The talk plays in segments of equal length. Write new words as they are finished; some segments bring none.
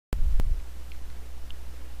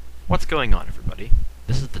What's going on, everybody?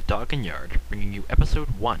 This is the Dog and Yard, bringing you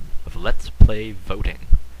episode 1 of Let's Play Voting.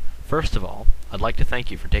 First of all, I'd like to thank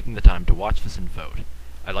you for taking the time to watch this and vote.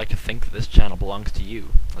 I'd like to think that this channel belongs to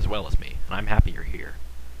you, as well as me, and I'm happy you're here.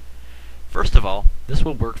 First of all, this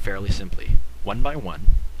will work fairly simply. One by one,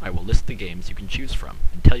 I will list the games you can choose from,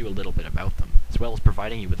 and tell you a little bit about them, as well as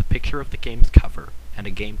providing you with a picture of the game's cover and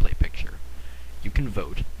a gameplay picture. You can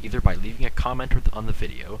vote either by leaving a comment on the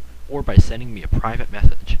video, or by sending me a private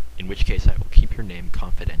message, in which case I will keep your name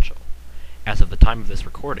confidential. As of the time of this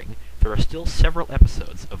recording, there are still several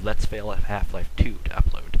episodes of Let's Fail at Half-Life 2 to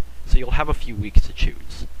upload, so you'll have a few weeks to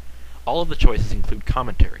choose. All of the choices include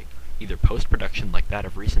commentary, either post-production like that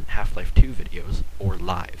of recent Half-Life 2 videos, or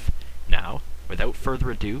live. Now, without further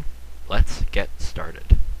ado, let's get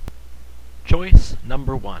started. Choice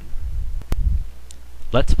number 1.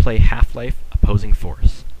 Let's play Half-Life Opposing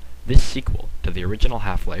Force. This sequel to the original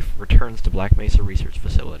Half-Life returns to Black Mesa Research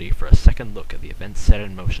Facility for a second look at the events set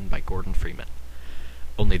in motion by Gordon Freeman.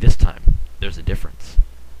 Only this time, there's a difference.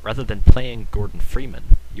 Rather than playing Gordon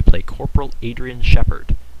Freeman, you play Corporal Adrian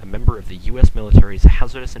Shepard, a member of the U.S. military's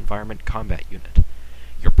Hazardous Environment Combat Unit.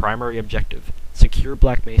 Your primary objective: secure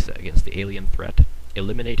Black Mesa against the alien threat,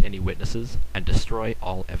 eliminate any witnesses, and destroy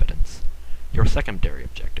all evidence. Your secondary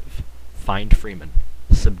objective: find Freeman,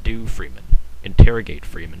 subdue Freeman, interrogate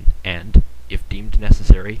Freeman, and, if deemed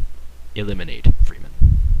necessary, eliminate Freeman.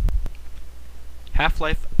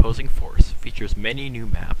 Half-Life Opposing Force features many new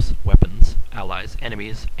maps, weapons, allies,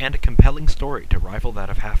 enemies, and a compelling story to rival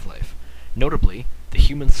that of Half-Life. Notably, the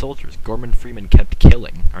human soldiers Gorman Freeman kept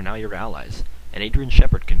killing are now your allies, and Adrian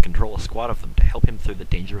Shepard can control a squad of them to help him through the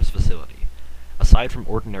dangerous facility. Aside from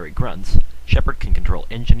ordinary grunts, Shepard can control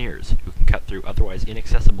engineers who can cut through otherwise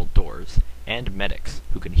inaccessible doors, and medics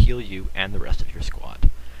who can heal you and the rest of your squad.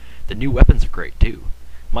 The new weapons are great too.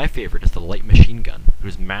 My favorite is the light machine gun,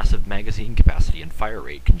 whose massive magazine capacity and fire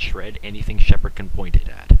rate can shred anything Shepard can point it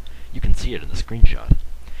at. You can see it in the screenshot.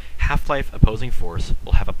 Half-Life Opposing Force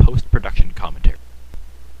will have a post-production commentary.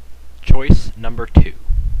 Choice number 2.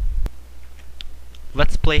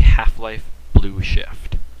 Let's play Half-Life Blue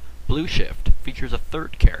Shift. Blue Shift features a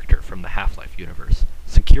third character from the Half-Life universe,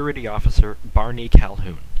 Security Officer Barney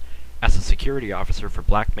Calhoun. As a security officer for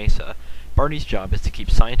Black Mesa, Barney's job is to keep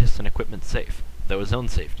scientists and equipment safe, though his own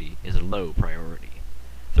safety is a low priority.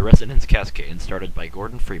 The resonance cascade started by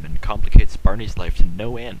Gordon Freeman complicates Barney's life to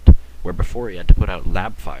no end, where before he had to put out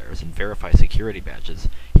lab fires and verify security badges,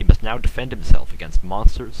 he must now defend himself against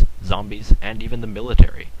monsters, zombies, and even the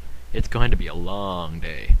military. It's going to be a long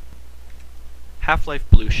day. Half-Life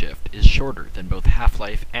Blue Shift is shorter than both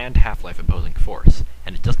Half-Life and Half-Life Opposing Force,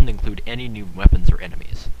 and it doesn't include any new weapons or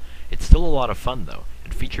enemies. It's still a lot of fun though,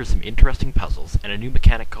 and features some interesting puzzles and a new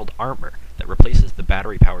mechanic called armor that replaces the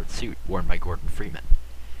battery-powered suit worn by Gordon Freeman.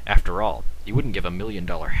 After all, you wouldn't give $1 million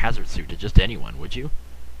hazard suit to just anyone, would you?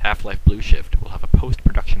 Half-Life Blue Shift will have a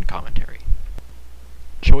post-production commentary.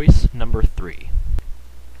 Choice number 3.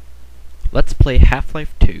 Let's play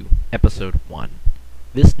Half-Life 2, Episode 1.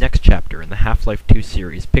 This next chapter in the Half-Life 2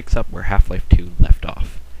 series picks up where Half-Life 2 left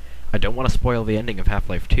off. I don't want to spoil the ending of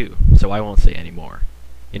Half-Life 2, so I won't say any more.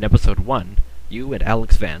 In Episode 1, you and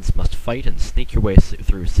Alex Vance must fight and sneak your way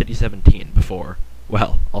through City 17 before...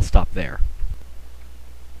 well, I'll stop there.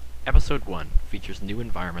 Episode 1 features new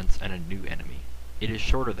environments and a new enemy. It is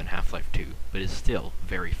shorter than Half-Life 2, but is still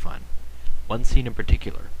very fun. One scene in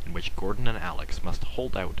particular, in which Gordon and Alex must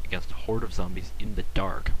hold out against a horde of zombies in the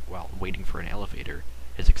dark while waiting for an elevator,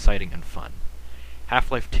 is exciting and fun.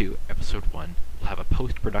 Half-Life 2 Episode 1 will have a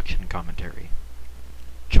post-production commentary.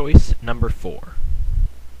 Choice number 4.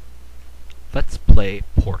 Let's play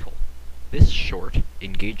Portal. This short,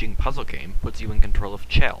 engaging puzzle game puts you in control of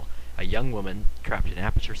Chell, a young woman trapped in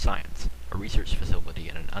Aperture Science, a research facility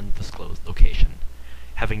in an undisclosed location.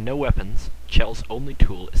 Having no weapons, Chell's only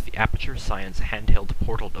tool is the Aperture Science handheld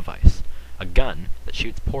portal device, a gun that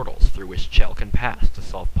shoots portals through which Chell can pass to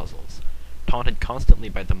solve puzzles. Taunted constantly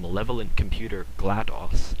by the malevolent computer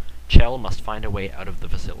GLaDOS, Chell must find a way out of the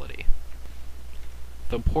facility.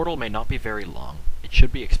 Though Portal may not be very long, it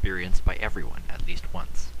should be experienced by everyone at least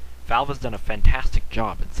once. Valve has done a fantastic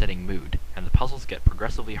job at setting mood, and the puzzles get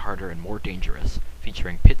progressively harder and more dangerous,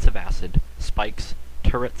 featuring pits of acid, spikes,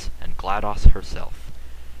 turrets, and GLaDOS herself.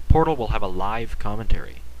 Portal will have a live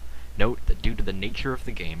commentary. Note that due to the nature of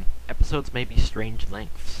the game, episodes may be strange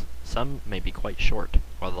lengths. Some may be quite short,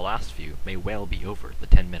 while the last few may well be over the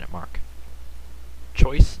 10-minute mark.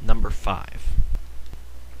 Choice number 5.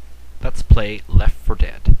 Let's play Left 4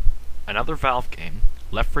 Dead. Another Valve game,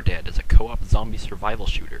 Left 4 Dead is a co-op zombie survival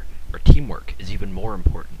shooter, where teamwork is even more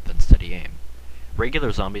important than steady aim.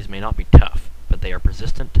 Regular zombies may not be tough, but that they are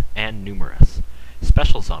persistent and numerous.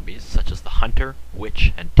 Special zombies, such as the Hunter,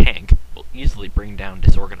 Witch, and Tank, will easily bring down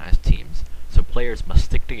disorganized teams, so players must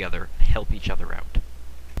stick together and help each other out.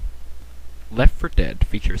 Left 4 Dead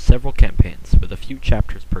features several campaigns, with a few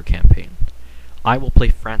chapters per campaign. I will play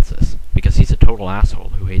Francis, because he's a total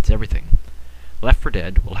asshole who hates everything. Left 4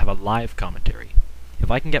 Dead will have a live commentary.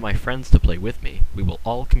 If I can get my friends to play with me, we will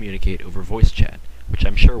all communicate over voice chat, which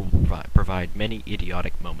I'm sure will provide many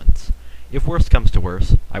idiotic moments. If worse comes to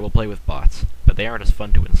worse, I will play with bots, but they aren't as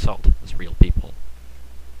fun to insult as real people.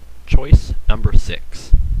 Choice number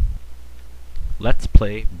 6. Let's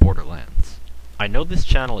play Borderlands. I know this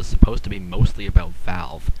channel is supposed to be mostly about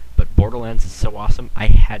Valve, but Borderlands is so awesome I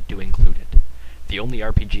had to include it. The only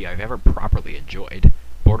RPG I've ever properly enjoyed,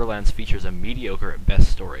 Borderlands features a mediocre at best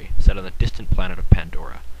story set on the distant planet of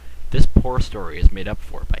Pandora. This poor story is made up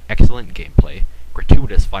for by excellent gameplay,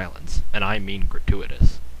 gratuitous violence, and I mean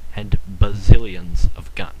gratuitous, and bazillions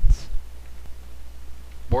of guns.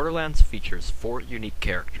 Borderlands features 4 unique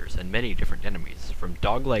characters and many different enemies, from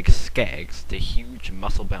dog-like skags to huge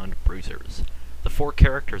muscle-bound bruisers. The 4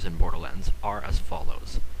 characters in Borderlands are as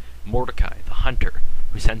follows. Mordecai, the Hunter,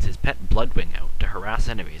 who sends his pet Bloodwing out to harass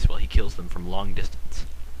enemies while he kills them from long distance.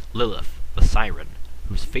 Lilith, the Siren,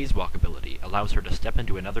 whose phase walk ability allows her to step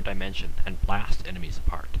into another dimension and blast enemies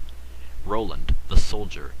apart. Roland, the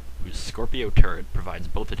Soldier, whose Scorpio turret provides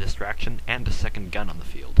both a distraction and a second gun on the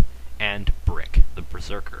field. And Brick, the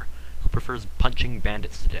Berserker, who prefers punching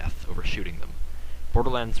bandits to death over shooting them.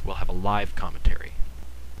 Borderlands will have a live commentary.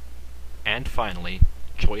 And finally,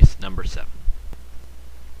 choice number 7.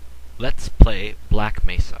 Let's play Black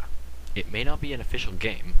Mesa. It may not be an official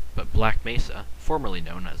game, but Black Mesa, formerly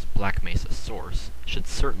known as Black Mesa Source, should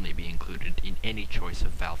certainly be included in any choice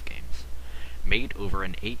of Valve games. Made over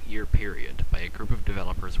an 8-year period by a group of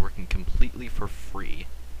developers working completely for free,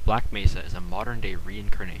 Black Mesa is a modern-day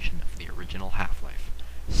reincarnation of the original Half-Life.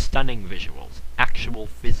 Stunning visuals, actual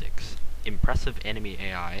physics, impressive enemy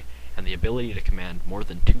AI, and the ability to command more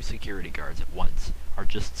than 2 security guards at once are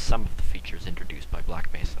just some of the features introduced by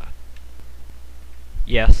Black Mesa.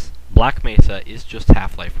 Yes, Black Mesa is just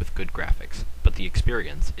Half-Life with good graphics, but the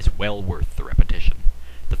experience is well worth the repetition.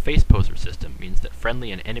 The face poser system means that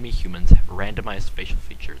friendly and enemy humans have randomized facial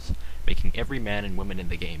features, making every man and woman in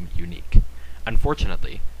the game unique.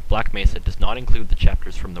 Unfortunately, Black Mesa does not include the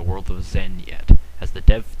chapters from the world of Zen yet, as the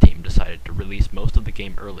dev team decided to release most of the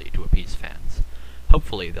game early to appease fans.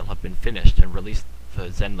 Hopefully they'll have been finished and released the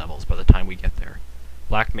Zen levels by the time we get there.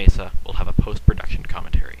 Black Mesa will have a post-production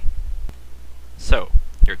commentary. So,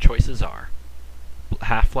 your choices are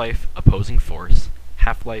Half-Life Opposing Force,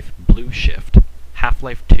 Half-Life Blue Shift,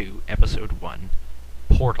 Half-Life 2 Episode 1,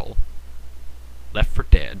 Portal, Left 4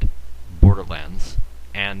 Dead, Borderlands,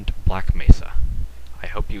 and Black Mesa. I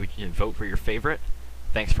hope you vote for your favorite.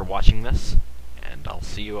 Thanks for watching this, and I'll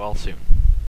see you all soon.